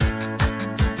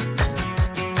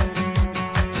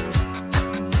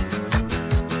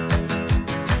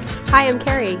Hi, I'm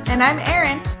Carrie. And I'm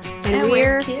Erin. And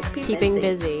we're keeping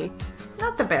busy.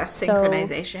 Not the best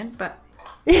synchronization, but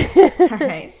it's all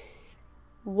right.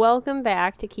 Welcome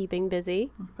back to Keeping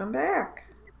Busy. Welcome back.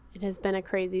 It has been a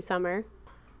crazy summer.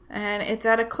 And it's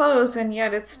at a close, and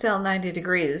yet it's still 90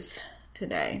 degrees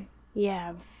today.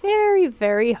 Yeah, very,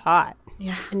 very hot.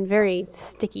 Yeah. And very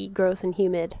sticky, gross, and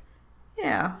humid.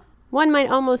 Yeah. One might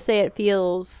almost say it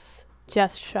feels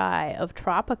just shy of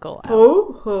tropical out.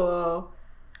 Oh.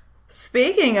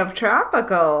 Speaking of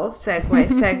tropical,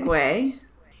 segue.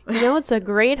 You know what's a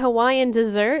great Hawaiian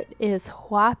dessert is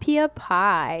Haupia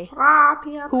Pie.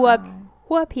 Haupia Pie.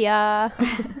 Haupia.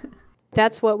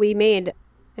 That's what we made,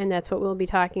 and that's what we'll be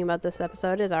talking about this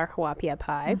episode is our Haupia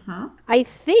Pie. Mm-hmm. I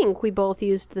think we both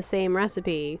used the same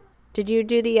recipe. Did you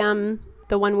do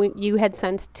the one you had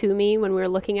sent to me when we were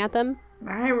looking at them?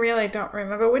 I really don't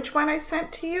remember which one I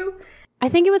sent to you. I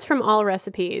think it was from All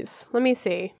Recipes. Let me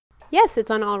see. Yes,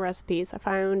 it's on All Recipes. I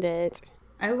found it.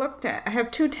 I have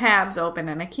 2 tabs open,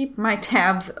 and I keep my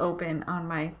tabs open on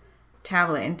my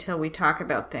tablet until we talk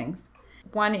about things.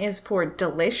 One is for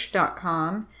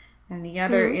delish.com, and the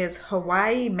other is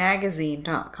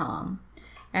hawaiimagazine.com.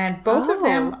 And both of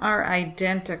them are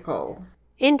identical.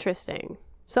 Interesting.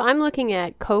 So I'm looking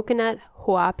at coconut,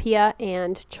 haupia,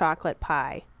 and chocolate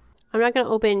pie. I'm not going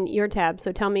to open your tab,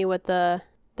 so tell me what the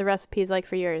recipe is like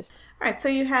for yours. All right, so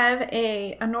you have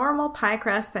a normal pie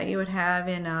crust that you would have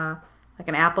in like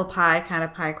an apple pie kind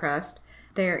of pie crust.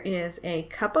 There is a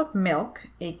cup of milk,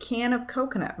 a can of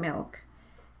coconut milk.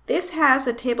 This has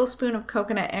a tablespoon of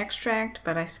coconut extract,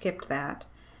 but I skipped that.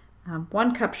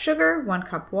 1 cup sugar, 1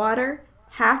 cup water,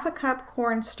 half a cup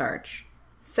cornstarch,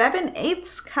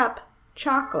 7/8 cup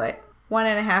chocolate,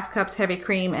 1.5 cups heavy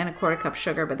cream, and 1/4 cup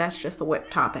sugar, but that's just the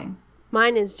whipped topping.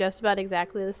 Mine is just about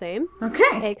exactly the same.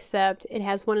 Okay. Except it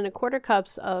has 1.25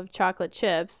 cups of chocolate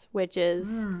chips, which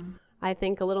is, I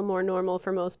think, a little more normal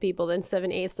for most people than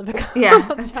 7/8 of a cup.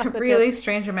 Yeah, that's a really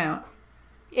strange amount.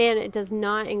 And it does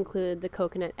not include the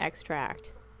coconut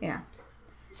extract. Yeah.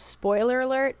 Spoiler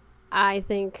alert, I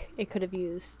think it could have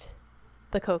used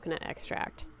the coconut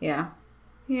extract. Yeah.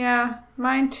 Yeah,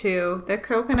 mine too. The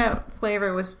coconut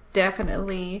flavor was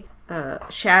definitely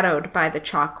shadowed by the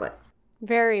chocolate.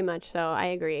 Very much so, I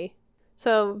agree.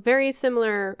 So very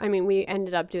similar. I mean, we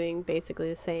ended up doing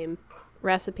basically the same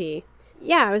recipe.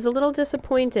 Yeah, I was a little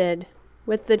disappointed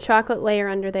with the chocolate layer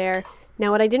under there.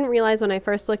 Now, what I didn't realize when I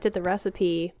first looked at the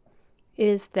recipe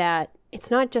is that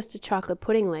it's not just a chocolate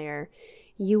pudding layer.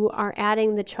 You are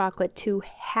adding the chocolate to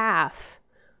half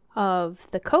of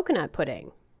the coconut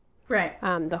pudding. Right.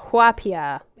 The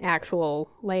haupia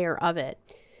actual layer of it.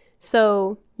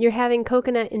 So you're having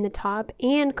coconut in the top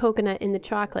and coconut in the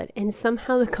chocolate, and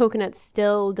somehow the coconut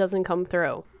still doesn't come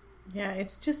through. Yeah,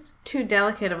 it's just too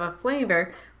delicate of a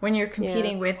flavor when you're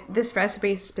competing with, this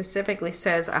recipe specifically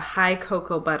says a high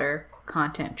cocoa butter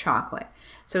content chocolate.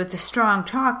 So it's a strong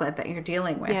chocolate that you're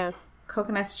dealing with. Yeah.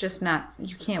 Coconut's just not,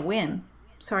 you can't win.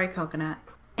 Sorry, coconut.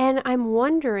 And I'm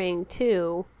wondering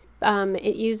too,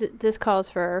 this calls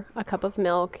for a cup of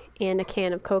milk and a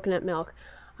can of coconut milk.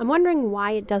 I'm wondering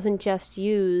why it doesn't just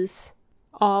use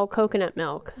all coconut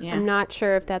milk. Yeah. I'm not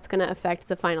sure if that's going to affect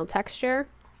the final texture.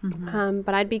 Mm-hmm.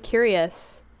 But I'd be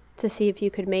curious to see if you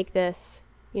could make this,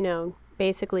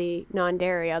 basically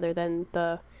non-dairy other than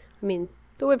the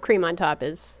whipped cream on top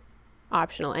is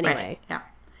optional anyway. Right. Yeah.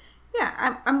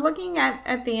 Yeah, I'm looking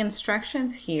at the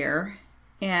instructions here,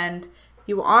 and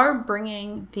you are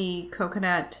bringing the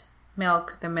coconut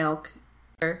milk,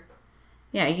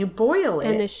 yeah, you boil it.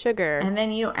 And the sugar. And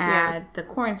then you add the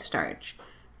cornstarch.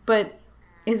 But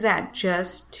is that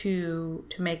just to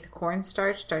make the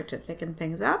cornstarch start to thicken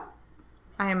things up?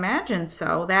 I imagine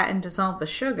so. That and dissolve the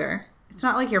sugar. It's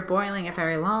not like you're boiling it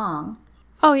very long.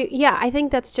 Oh, yeah. I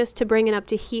think that's just to bring it up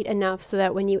to heat enough so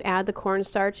that when you add the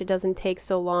cornstarch, it doesn't take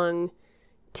so long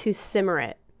to simmer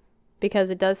it. Because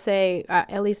it does say,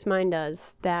 at least mine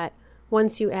does, that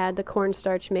once you add the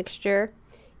cornstarch mixture,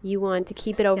 you want to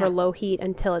keep it over low heat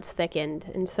until it's thickened.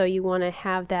 And so you want to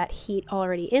have that heat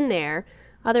already in there.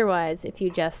 Otherwise, if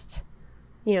you just,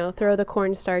 throw the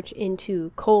cornstarch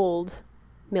into cold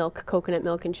milk, coconut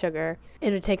milk, and sugar,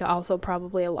 it would take also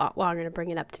probably a lot longer to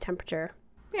bring it up to temperature.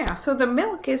 Yeah, so the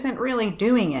milk isn't really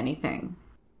doing anything.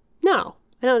 No,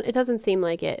 it doesn't seem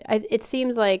like it. It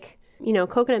seems like,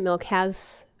 coconut milk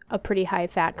has a pretty high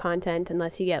fat content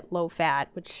unless you get low fat,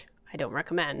 which I don't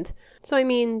recommend. So,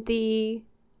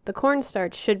 the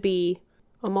cornstarch should be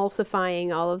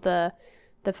emulsifying all of the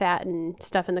fat and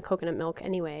stuff in the coconut milk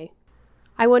anyway.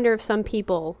 I wonder if some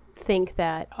people think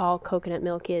that all coconut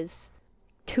milk is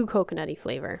too coconutty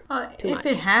flavor. Well, if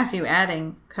it has you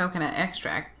adding coconut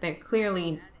extract, they're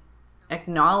clearly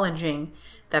acknowledging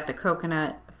that the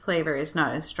coconut flavor is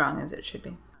not as strong as it should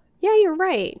be. Yeah, you're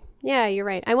right.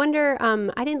 I wonder,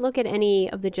 I didn't look at any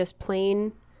of the just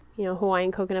plain,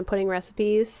 Hawaiian coconut pudding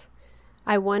recipes.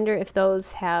 I wonder if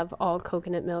those have all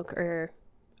coconut milk or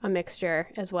a mixture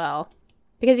as well.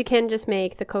 Because you can just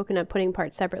make the coconut pudding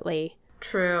part separately.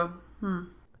 True.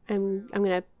 I'm going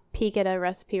to peek at a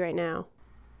recipe right now.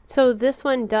 So this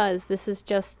one does. This is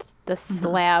just the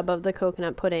slab of the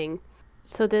coconut pudding.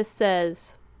 So this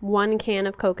says 1 can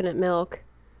of coconut milk,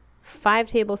 5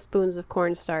 tablespoons of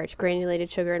cornstarch,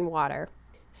 granulated sugar, and water.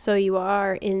 So you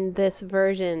are, in this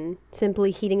version,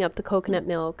 simply heating up the coconut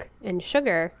milk and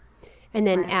sugar and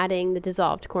then adding the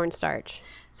dissolved cornstarch.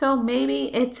 So maybe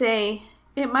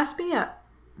it must be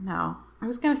I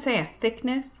was going to say a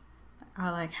thickness, or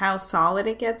like how solid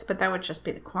it gets, but that would just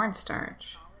be the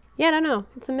cornstarch. Yeah, I don't know.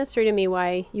 It's a mystery to me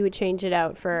why you would change it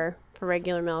out for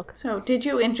regular milk. So did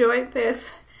you enjoy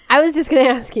this? I was just going to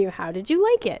ask you, how did you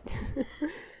like it?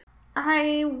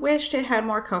 I wished it had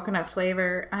more coconut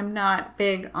flavor. I'm not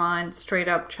big on straight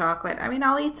up chocolate. I mean,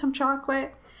 I'll eat some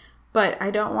chocolate, but I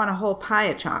don't want a whole pie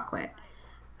of chocolate.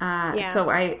 So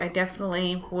I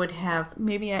definitely would have,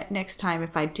 maybe next time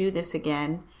if I do this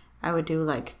again, I would do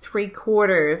like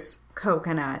 3/4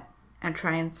 coconut and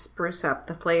try and spruce up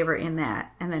the flavor in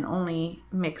that, and then only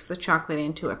mix the chocolate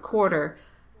into 1/4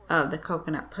 of the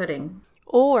coconut pudding.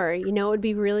 Or, it would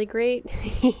be really great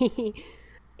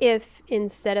if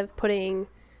instead of putting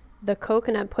the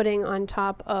coconut pudding on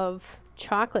top of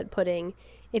chocolate pudding,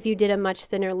 if you did a much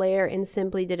thinner layer and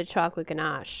simply did a chocolate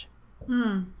ganache.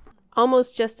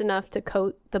 Almost just enough to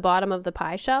coat the bottom of the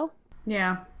pie shell.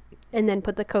 Yeah. And then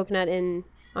put the coconut in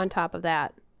on top of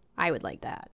that. I would like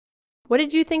that. What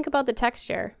did you think about the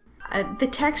texture? The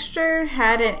texture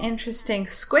had an interesting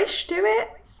squish to it.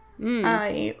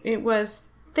 It was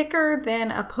thicker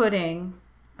than a pudding,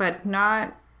 but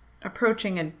not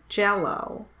approaching a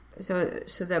jello. So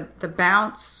the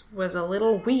bounce was a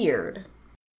little weird.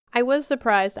 I was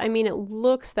surprised. I mean, it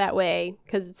looks that way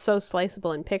because it's so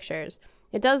sliceable in pictures.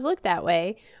 It does look that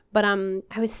way, but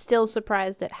I was still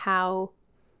surprised at how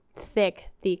thick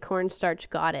the cornstarch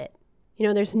got it.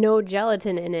 There's no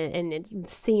gelatin in it, and it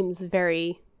seems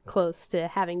very close to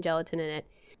having gelatin in it.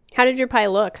 How did your pie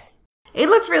look? It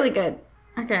looked really good.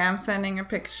 Okay, I'm sending a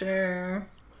picture.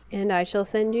 And I shall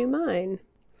send you mine.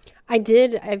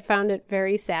 I found it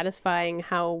very satisfying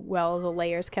how well the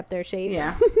layers kept their shape.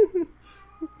 Yeah.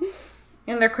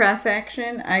 In the cross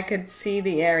section, I could see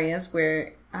the areas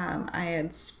where I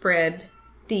had spread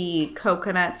the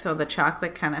coconut, so the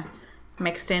chocolate kind of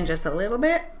mixed in just a little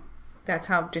bit. That's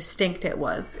how distinct it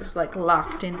was. It was like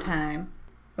locked in time.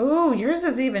 Ooh, yours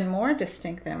is even more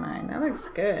distinct than mine. That looks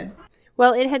good.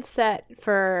 Well, it had set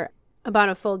for about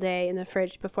a full day in the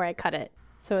fridge before I cut it.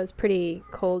 So it was pretty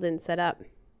cold and set up.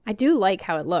 I do like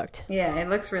how it looked. Yeah, it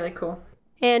looks really cool.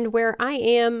 And where I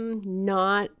am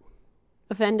not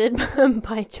offended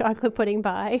by chocolate pudding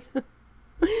pie,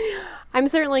 I'm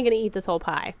certainly going to eat this whole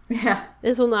pie. Yeah.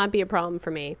 This will not be a problem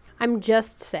for me. I'm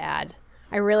just sad.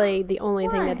 The only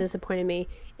thing that disappointed me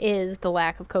is the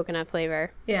lack of coconut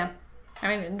flavor. Yeah.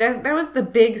 I mean, that was the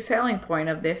big selling point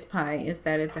of this pie, is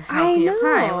that it's a Haupia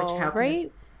pie, which Haupia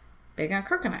is big on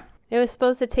coconut. It was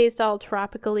supposed to taste all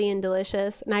tropically and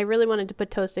delicious, and I really wanted to put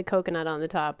toasted coconut on the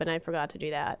top, and I forgot to do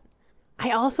that.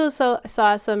 I also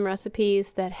saw some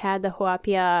recipes that had the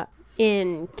haupia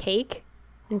in cake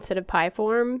instead of pie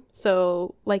form.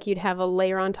 So, like, you'd have a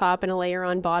layer on top and a layer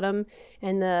on bottom,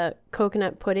 and the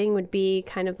coconut pudding would be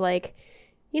kind of like,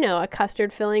 a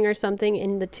custard filling or something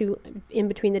in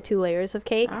between the two layers of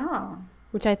cake. Oh.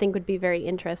 Which I think would be very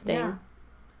interesting. Yeah.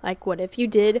 Like, what if you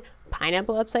did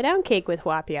pineapple upside down cake with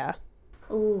haupia?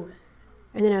 Ooh.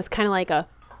 And then it was kind of like a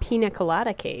pina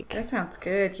colada cake. That sounds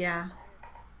good, yeah.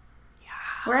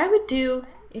 What I would do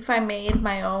if I made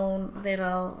my own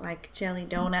little, like, jelly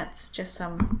donuts, just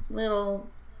some little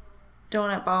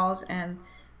donut balls, and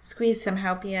squeeze some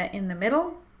haupia in the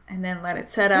middle, and then let it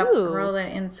set up, roll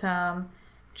it in some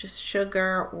just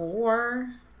sugar,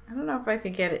 or I don't know if I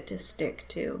could get it to stick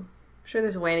to. I'm sure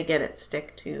there's a way to get it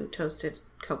stick to toasted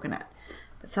coconut.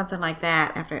 But something like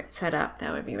that, after it's set up,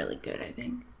 that would be really good, I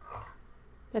think.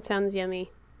 That sounds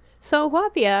yummy. So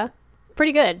haupia,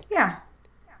 pretty good. Yeah.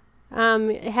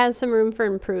 It has some room for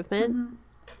improvement,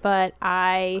 but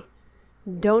I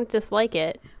don't dislike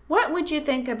it. What would you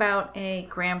think about a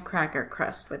graham cracker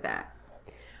crust with that?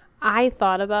 I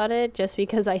thought about it just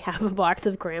because I have a box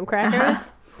of graham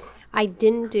crackers. I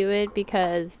didn't do it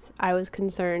because I was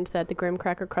concerned that the graham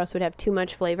cracker crust would have too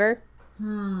much flavor.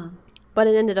 But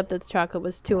it ended up that the chocolate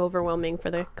was too overwhelming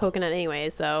for the coconut anyway,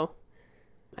 so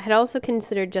I had also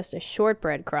considered just a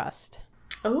shortbread crust.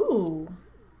 Ooh.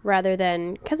 Rather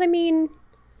than, because I mean,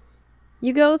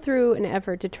 you go through an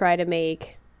effort to try to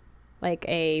make like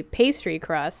a pastry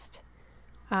crust,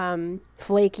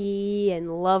 flaky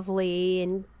and lovely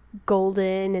and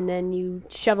golden, and then you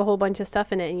shove a whole bunch of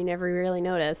stuff in it and you never really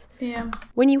notice. Yeah.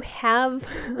 When you have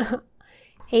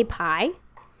a pie,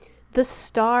 the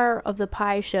star of the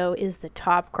pie show is the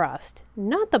top crust,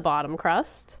 not the bottom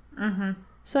crust. Mm-hmm.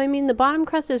 So, I mean, the bottom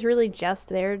crust is really just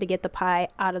there to get the pie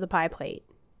out of the pie plate.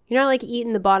 You're not like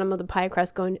eating the bottom of the pie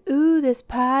crust going, ooh, this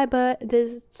pie, but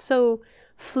this is so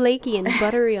flaky and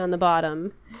buttery on the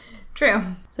bottom. True.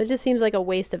 So it just seems like a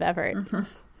waste of effort. Mm-hmm.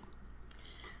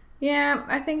 Yeah,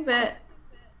 I think that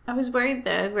I was worried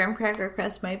the graham cracker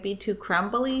crust might be too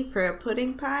crumbly for a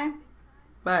pudding pie.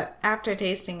 But after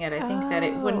tasting it, I think that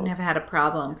it wouldn't have had a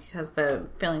problem because the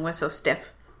filling was so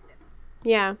stiff.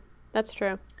 Yeah, that's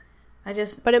true.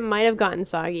 But it might have gotten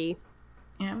soggy.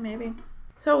 Yeah, maybe.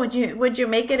 So would you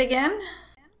make it again?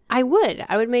 I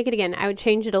would make it again. I would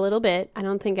change it a little bit. I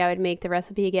don't think I would make the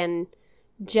recipe again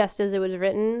just as it was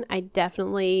written. I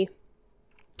definitely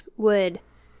would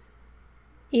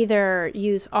either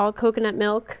use all coconut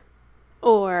milk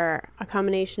or a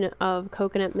combination of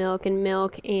coconut milk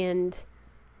and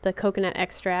the coconut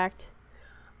extract.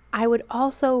 I would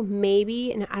also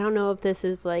maybe, and I don't know if this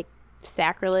is like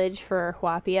sacrilege for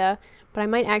Haupia, but I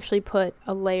might actually put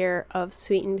a layer of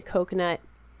sweetened coconut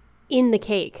in the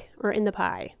cake or in the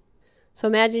pie. So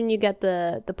imagine you get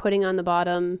the pudding on the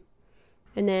bottom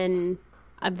and then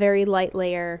a very light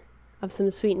layer of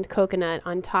some sweetened coconut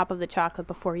on top of the chocolate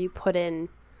before you put in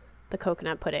the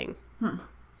coconut pudding.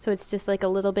 So it's just like a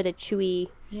little bit of chewy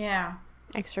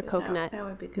extra coconut that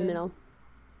would be good. in the middle.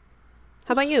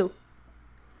 How about you?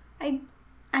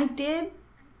 I did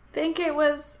think it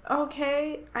was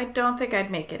okay. I don't think I'd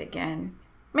make it again.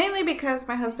 Mainly because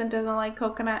my husband doesn't like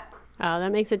coconut. Oh,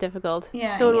 that makes it difficult.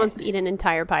 Yeah. No one wants to eat an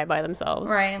entire pie by themselves.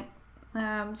 Right.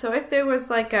 So if there was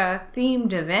like a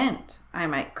themed event, I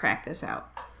might crack this out.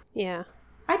 Yeah.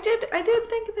 I did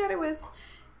think that it was,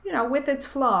 with its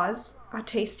flaws, a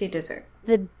tasty dessert.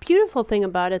 The beautiful thing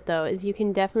about it, though, is you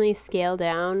can definitely scale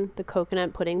down the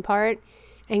coconut pudding part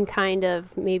and kind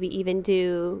of maybe even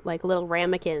do like little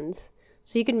ramekins.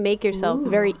 So you can make yourself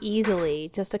very easily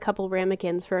just a couple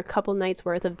ramekins for a couple nights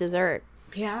worth of dessert.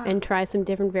 Yeah. And try some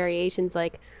different variations,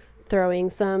 like throwing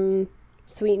some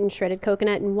sweetened shredded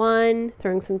coconut in one,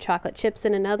 throwing some chocolate chips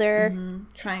in another. Mm-hmm.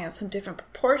 Trying out some different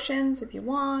proportions if you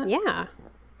want. Yeah.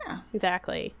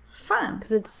 Exactly. Fun.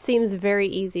 Because it seems very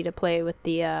easy to play with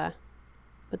the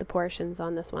portions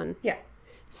on this one. Yeah.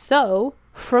 So,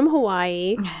 from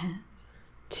Hawaii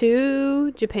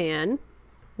to Japan,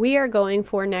 we are going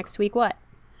for next week what?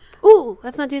 Ooh,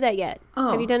 let's not do that yet.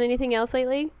 Oh. Have you done anything else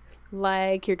lately?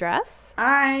 Like your dress?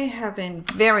 I have been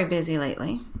very busy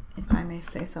lately, if I may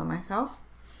say so myself.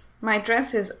 My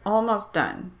dress is almost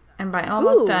done. And by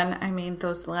almost done, I mean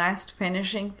those last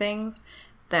finishing things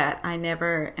that I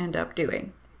never end up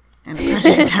doing. And a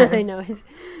project does. I know.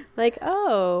 Like,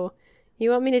 oh,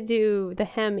 you want me to do the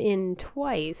hem in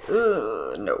twice?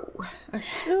 No. Okay.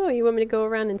 Oh, you want me to go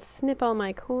around and snip all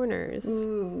my corners?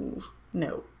 Ooh,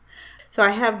 no. So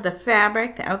I have the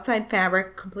fabric, the outside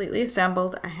fabric completely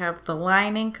assembled. I have the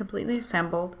lining completely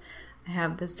assembled. I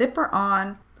have the zipper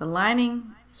on, the lining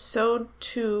sewed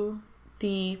to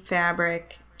the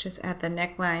fabric just at the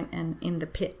neckline and in the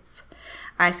pits.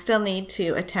 I still need to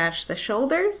attach the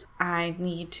shoulders. I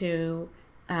need to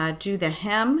do the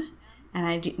hem, and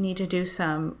I need to do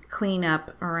some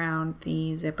cleanup around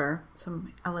the zipper,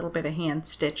 a little bit of hand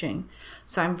stitching.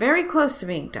 So I'm very close to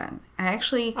being done. I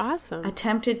actually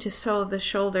attempted to sew the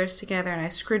shoulders together, and I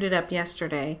screwed it up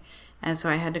yesterday, and so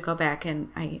I had to go back and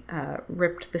I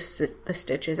ripped the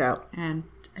stitches out, and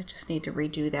I just need to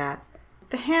redo that.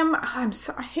 The hem, I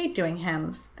hate doing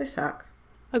hems. They suck.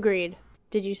 Agreed.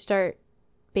 Did you start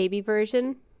baby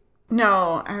version?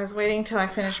 No, I was waiting till I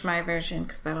finished my version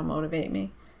because that'll motivate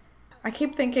me. I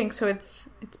keep thinking, so it's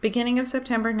beginning of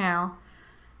September now,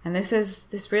 and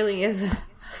this really is a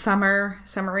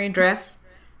summery dress,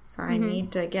 so I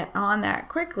need to get on that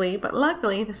quickly. But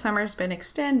luckily, the summer's been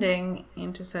extending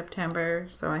into September,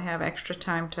 so I have extra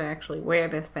time to actually wear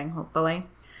this thing, hopefully.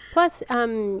 Plus,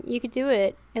 you could do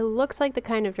it. It looks like the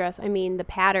kind of dress. I mean, the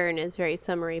pattern is very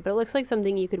summery, but it looks like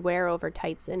something you could wear over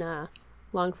tights in a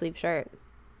long sleeve shirt.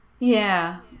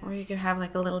 Yeah, or you could have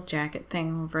like a little jacket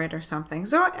thing over it or something.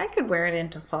 So I could wear it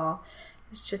into fall.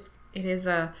 It is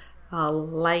a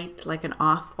light, like an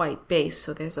off-white base.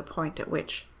 So there's a point at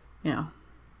which,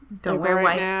 don't wear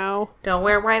white now. Don't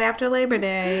wear white after Labor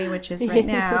Day, which is right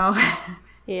now.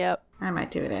 Yep. I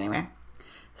might do it anyway.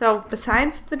 So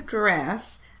besides the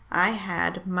dress, I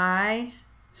had my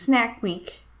snack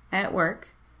week at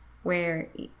work, where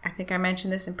I think I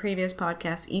mentioned this in previous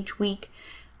podcasts. Each week,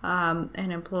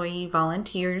 an employee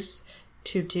volunteers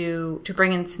to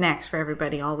bring in snacks for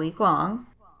everybody all week long,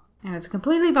 and it's a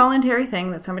completely voluntary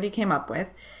thing that somebody came up with.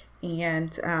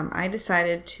 And I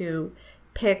decided to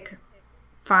pick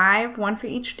 5, one for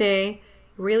each day,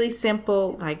 really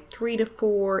simple, like 3 to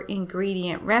 4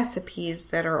 ingredient recipes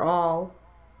that are all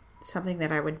something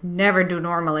that I would never do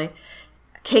normally.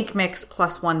 Cake mix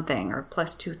plus one thing or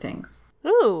plus 2 things.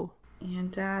 Ooh.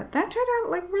 And that turned out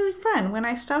like really fun when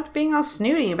I stopped being all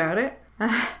snooty about it.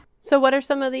 So what are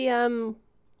some of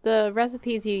the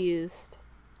recipes you used?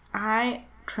 I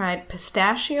tried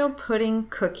pistachio pudding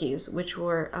cookies, which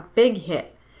were a big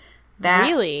hit.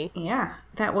 Really? Yeah.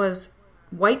 That was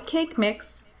white cake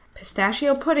mix,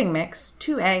 pistachio pudding mix,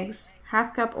 2 eggs,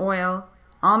 half cup oil,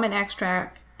 almond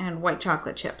extract, and white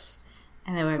chocolate chips.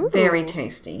 And they were very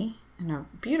tasty and a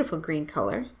beautiful green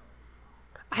color.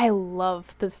 I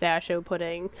love pistachio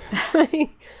pudding. I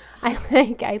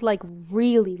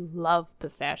really love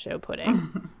pistachio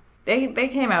pudding. They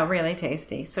came out really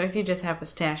tasty. So if you just have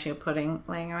pistachio pudding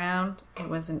laying around, it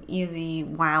was an easy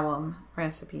wow-em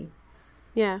recipe.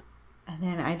 Yeah. And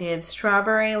then I did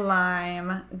strawberry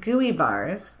lime gooey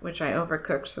bars, which I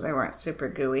overcooked so they weren't super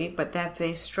gooey. But that's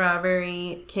a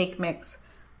strawberry cake mix,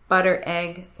 butter,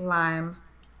 egg, lime,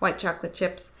 white chocolate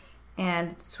chips,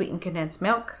 and sweetened condensed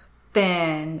milk.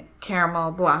 Then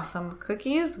caramel blossom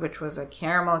cookies, which was a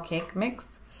caramel cake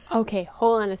mix. Okay,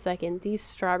 hold on a second. These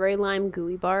strawberry lime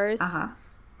gooey bars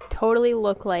totally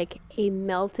look like a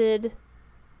melted,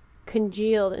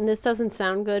 congealed, and this doesn't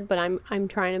sound good, but I'm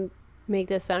trying to make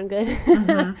this sound good.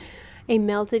 Mm-hmm. A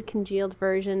melted, congealed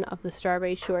version of the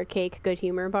strawberry shortcake Good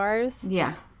Humor bars.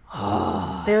 Yeah.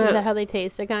 Is that how they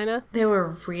tasted, kind of? They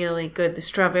were really good. The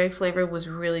strawberry flavor was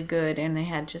really good, and they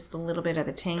had just a little bit of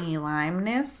the tangy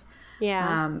limeness.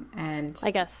 Yeah. And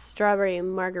like a strawberry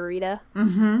margarita.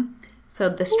 Mm-hmm. So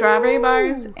the strawberry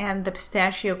bars and the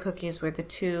pistachio cookies were the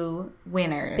 2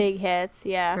 winners. Big hits,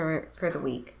 yeah. For the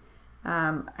week.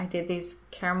 I did these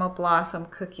caramel blossom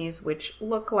cookies, which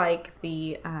look like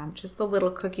the just the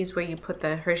little cookies where you put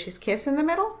the Hershey's Kiss in the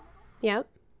middle. Yep.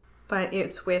 But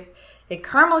it's with a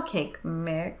caramel cake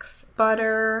mix,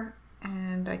 butter,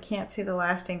 and I can't see the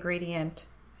last ingredient.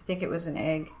 I think it was an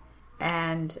egg.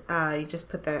 And you just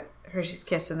put the Hershey's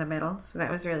Kiss in the middle. So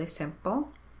that was really simple.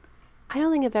 I don't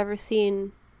think I've ever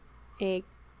seen a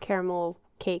caramel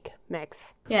cake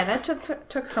mix. Yeah, that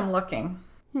took some looking.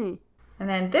 And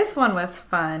then this one was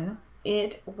fun.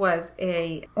 It was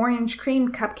a orange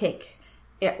cream cupcake.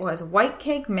 It was white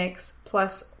cake mix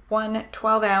plus 1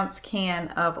 12-ounce can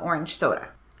of orange soda.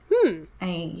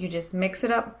 And you just mix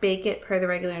it up, bake it per the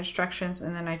regular instructions,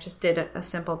 and then I just did a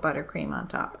simple buttercream on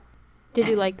top. Did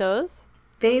you like those?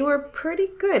 They were pretty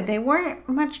good. They weren't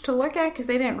much to look at because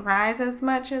they didn't rise as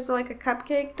much as like a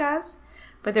cupcake does.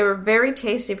 But they were very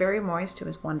tasty, very moist. It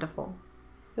was wonderful.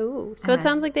 Ooh, so it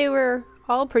sounds like they were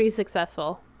all pretty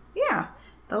successful. Yeah.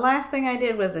 The last thing I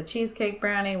did was a cheesecake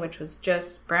brownie, which was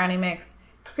just brownie mix,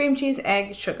 cream cheese,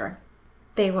 egg, sugar.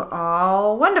 They were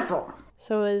all wonderful.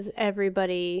 So is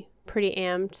everybody pretty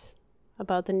amped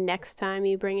about the next time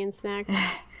you bring in snacks?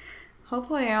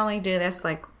 Hopefully I only do this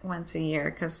like once a year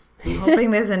because I'm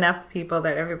hoping there's enough people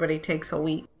that everybody takes a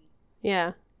week.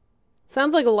 Yeah.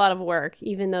 Sounds like a lot of work,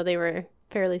 even though they were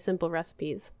fairly simple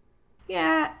recipes.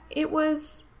 Yeah, it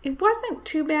wasn't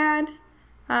too bad,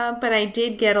 but I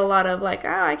did get a lot of like,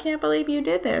 oh, I can't believe you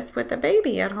did this with a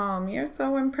baby at home. You're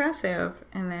so impressive.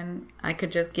 And then I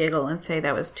could just giggle and say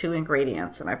that was 2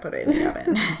 ingredients and I put it in the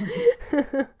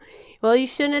oven. Well, you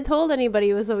shouldn't have told anybody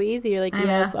it was so easy. You're like,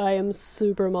 yes, I am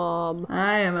super mom.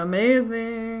 I am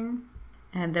amazing.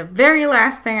 And the very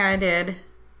last thing I did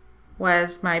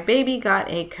was my baby got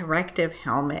a corrective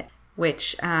helmet,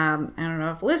 which I don't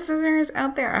know if listeners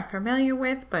out there are familiar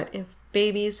with, but if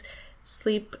babies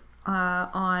sleep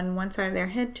on one side of their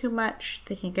head too much,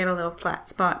 they can get a little flat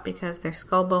spot because their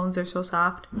skull bones are so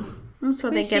soft. And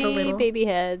so they get a little baby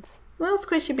heads. Little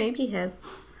squishy baby head.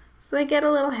 So they get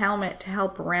a little helmet to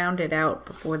help round it out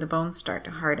before the bones start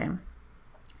to harden.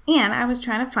 And I was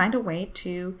trying to find a way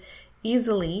to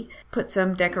easily put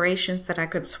some decorations that I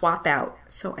could swap out.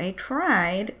 So I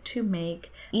tried to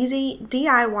make easy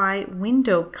DIY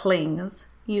window clings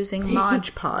using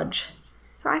Mod Podge.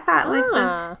 So I thought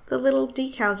like the little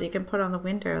decals you can put on the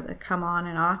window that come on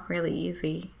and off really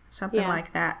easy. Something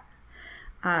like that.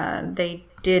 They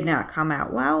did not come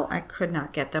out well. I could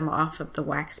not get them off of the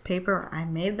wax paper I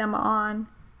made them on.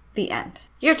 The end.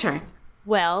 Your turn.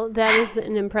 Well, that is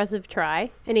an impressive try.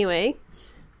 Anyway,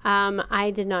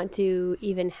 I did not do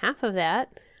even half of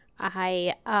that.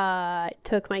 I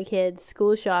took my kids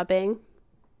school shopping.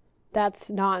 That's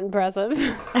not impressive.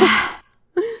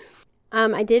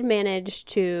 I did manage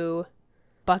to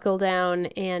buckle down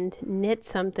and knit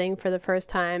something for the first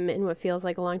time in what feels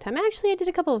like a long time. Actually, I did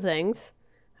a couple of things,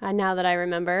 now that I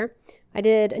remember. I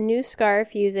did a new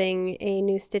scarf using a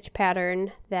new stitch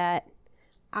pattern that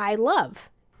I love.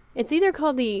 It's either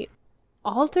called the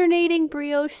alternating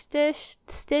brioche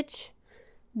stitch,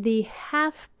 the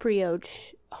half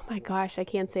brioche. Oh my gosh, I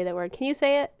can't say that word. Can you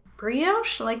say it?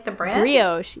 Brioche? Like the bread?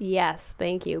 Brioche. Yes,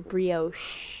 thank you.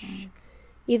 Brioche.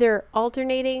 Either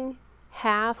alternating,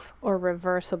 half, or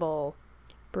reversible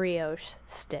brioche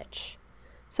stitch.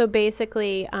 So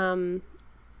basically,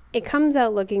 it comes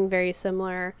out looking very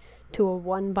similar to a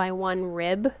 1x1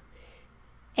 rib,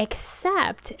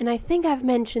 except, and I think I've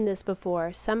mentioned this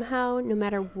before, somehow, no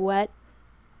matter what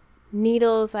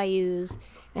needles I use,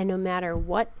 and no matter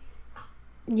what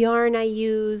yarn I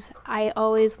use, I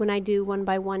always, when I do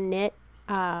 1x1 knit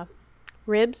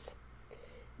ribs,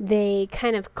 they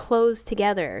kind of close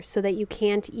together so that you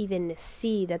can't even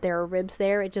see that there are ribs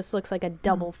there. It just looks like a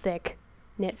double thick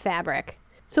knit fabric.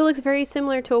 So it looks very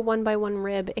similar to a 1x1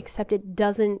 rib, except it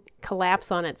doesn't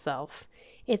collapse on itself.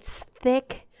 It's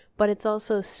thick, but it's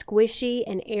also squishy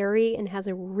and airy and has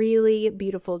a really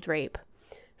beautiful drape.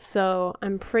 So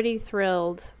I'm pretty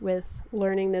thrilled with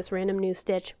learning this random new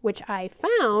stitch, which I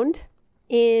found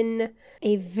in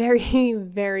a very,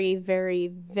 very, very,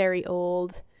 very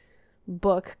old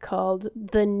book called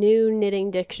The New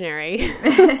Knitting Dictionary.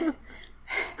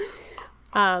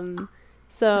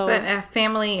 So is that a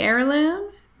family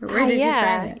heirloom? Where did you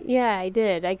find it? Yeah, I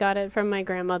did. I got it from my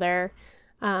grandmother.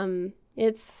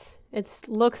 It's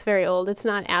looks very old. It's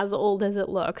not as old as it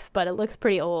looks, but it looks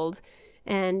pretty old.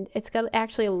 And it's got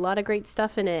actually a lot of great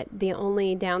stuff in it. The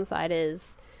only downside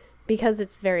is because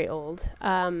it's very old.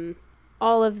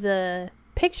 All of the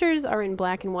pictures are in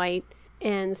black and white.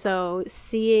 And so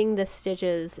seeing the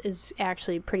stitches is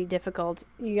actually pretty difficult.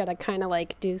 You got to kind of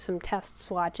like do some test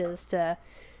swatches to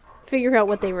figure out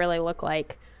what they really look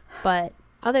like. But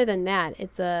other than that,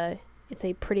 it's a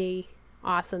pretty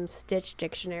awesome stitch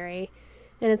dictionary.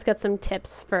 And it's got some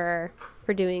tips for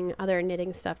doing other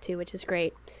knitting stuff too, which is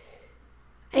great.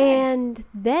 Nice. And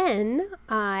then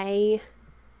I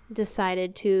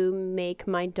decided to make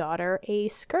my daughter a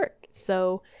skirt.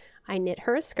 So I knit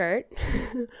her a skirt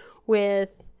with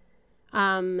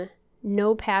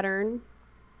no pattern.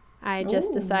 I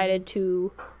just decided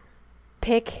to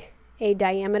pick a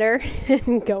diameter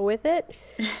and go with it.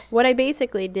 What I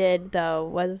basically did, though,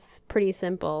 was pretty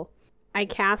simple. I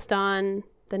cast on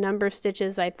the number of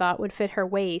stitches I thought would fit her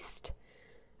waist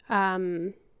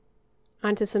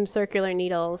onto some circular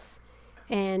needles,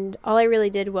 and all I really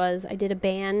did was I did a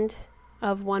band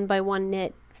of 1x1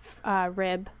 knit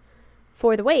rib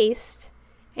for the waist,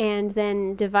 and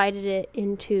then divided it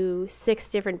into 6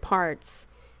 different parts.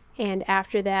 And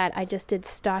after that, I just did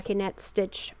stockinette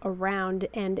stitch around,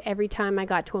 and every time I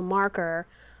got to a marker,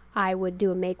 I would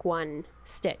do a make one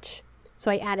stitch. So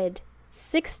I added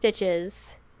 6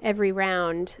 stitches every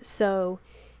round, so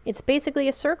it's basically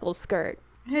a circle skirt.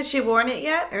 Has she worn it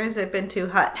yet, or has it been too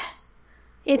hot?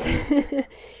 It's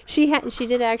she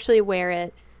did actually wear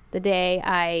it the day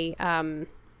I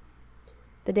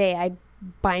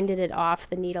binded it off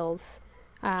the needles.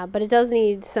 But it does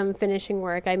need some finishing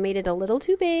work. I made it a little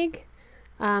too big.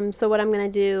 So what I'm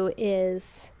going to do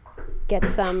is get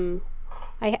some...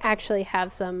 I actually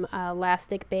have some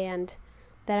elastic band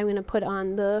that I'm going to put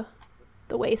on the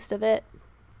waist of it.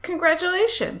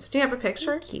 Congratulations. Do you have a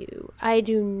picture? Thank you. I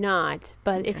do not.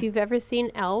 But if you've ever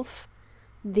seen Elf,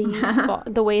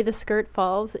 the way the skirt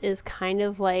falls is kind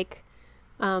of like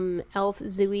Elf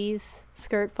Zooey's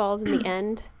skirt falls in the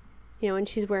end. You know, when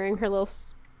she's wearing her little...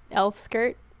 elf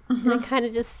skirt, and it kind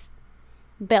of just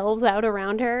bells out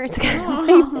around her. It's kind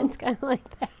of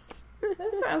like that.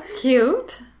 That sounds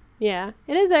cute. Yeah,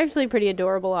 it is actually pretty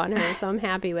adorable on her, so I'm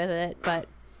happy with it. But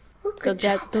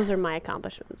those are my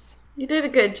accomplishments. You did a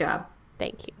good job.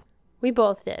 Thank you. We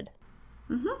both did.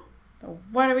 So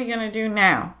what are we gonna do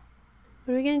now?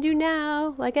 What are we gonna do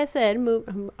now? Like I said,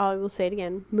 I will say it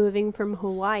again. Moving from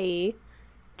Hawaii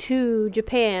to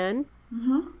Japan.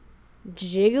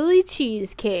 Jiggly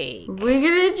cheesecake.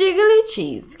 Wiggly jiggly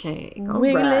cheesecake.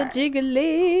 Wiggly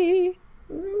jiggly.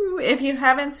 Ooh, if you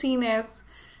haven't seen this,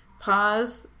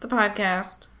 pause the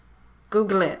podcast.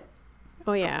 Google it.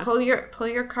 Oh yeah. Pull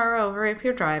your car over if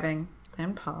you're driving,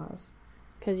 then pause.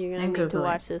 Because you're gonna need to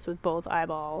watch this with both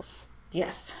eyeballs.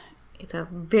 Yes, it's a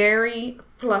very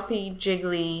fluffy,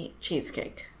 jiggly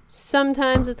cheesecake.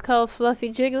 Sometimes it's called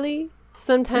fluffy jiggly.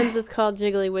 Sometimes it's called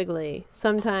Jiggly Wiggly.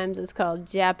 Sometimes it's called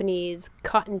Japanese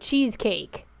cotton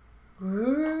cheesecake.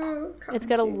 Ooh, It's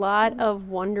got a lot of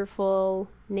wonderful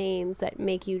names that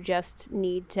make you just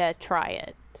need to try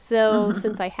it. So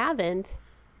since I haven't,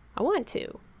 I want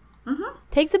to.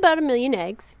 Takes about 1 million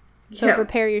eggs. So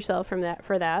prepare yourself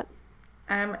for that.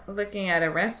 I'm looking at a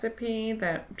recipe,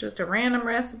 just a random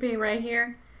recipe right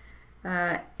here.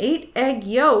 8 egg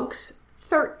yolks,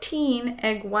 13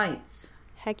 egg whites.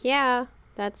 Heck yeah.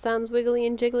 That sounds wiggly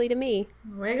and jiggly to me.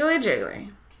 Wiggly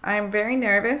jiggly. I'm very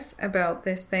nervous about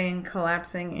this thing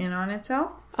collapsing in on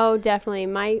itself. Oh, definitely.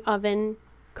 My oven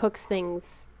cooks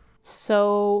things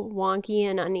so wonky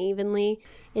and unevenly.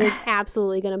 It is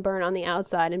absolutely going to burn on the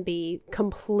outside and be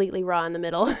completely raw in the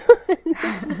middle.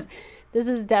 This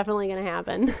is definitely going to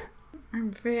happen.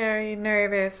 I'm very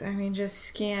nervous. I mean, just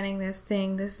scanning this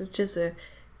thing. This is just a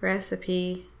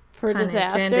recipe. For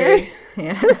disaster. Intended.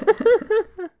 Yeah.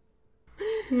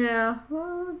 Yeah.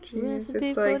 Oh, jeez. Recipe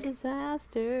It's for like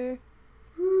disaster.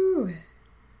 Whew.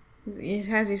 It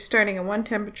has you starting at one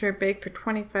temperature, bake for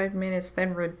 25 minutes,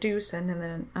 then reduce, and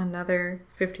then another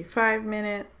 55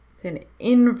 minutes, then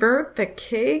invert the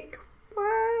cake.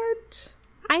 What?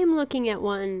 I am looking at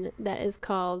one that is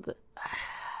called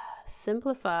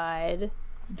Simplified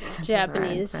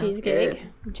Japanese Cheesecake.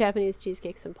 Good. Japanese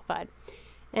Cheesecake Simplified.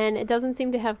 And it doesn't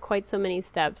seem to have quite so many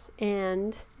steps.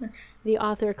 And the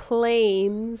author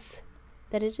claims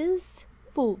that it is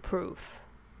foolproof.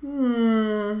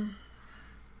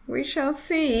 We shall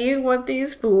see what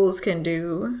these fools can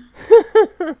do.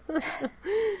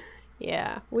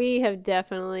 Yeah, we have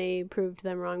definitely proved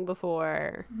them wrong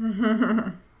before.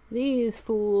 These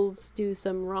fools do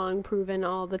some wrong proving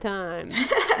all the time.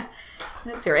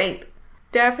 That's right.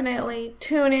 Definitely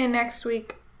tune in next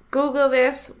week. Google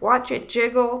this, watch it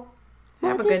jiggle,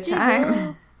 have a good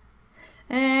time,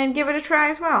 and give it a try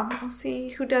as well. We'll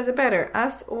see who does it better,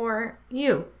 us or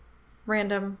you,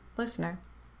 random listener.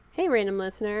 Hey, random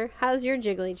listener, how's your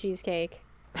jiggly cheesecake?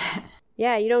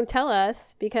 Yeah, you don't tell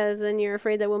us because then you're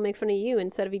afraid that we'll make fun of you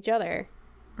instead of each other.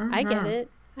 I get it.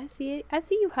 I see it. I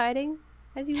see you hiding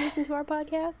as you listen to our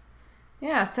podcast.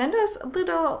 Yeah, send us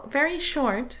little, very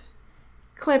short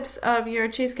clips of your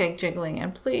cheesecake jiggling,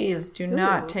 and please do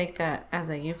not take that as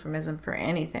a euphemism for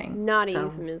anything. Not a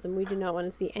euphemism. We do not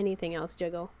want to see anything else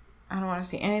jiggle. I don't want to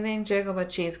see anything jiggle but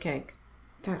cheesecake.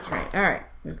 That's right. All right,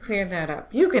 we've cleared that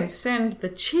up. You can send the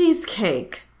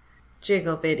cheesecake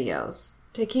jiggle videos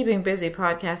to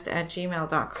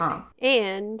keepingbusypodcast@gmail.com.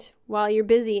 And while you're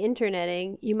busy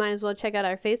interneting, you might as well check out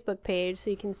our Facebook page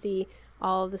so you can see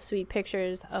all of the sweet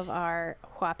pictures of our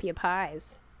Haupia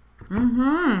pies.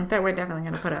 That we're definitely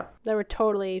going to put up. That we're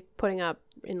totally putting up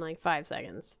in like 5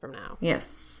 seconds from now.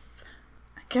 Yes.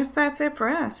 I guess that's it for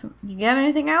us. You got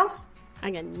anything else?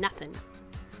 I got nothing.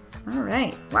 All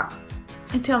right. Well,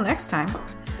 until next time.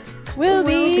 We'll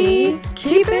be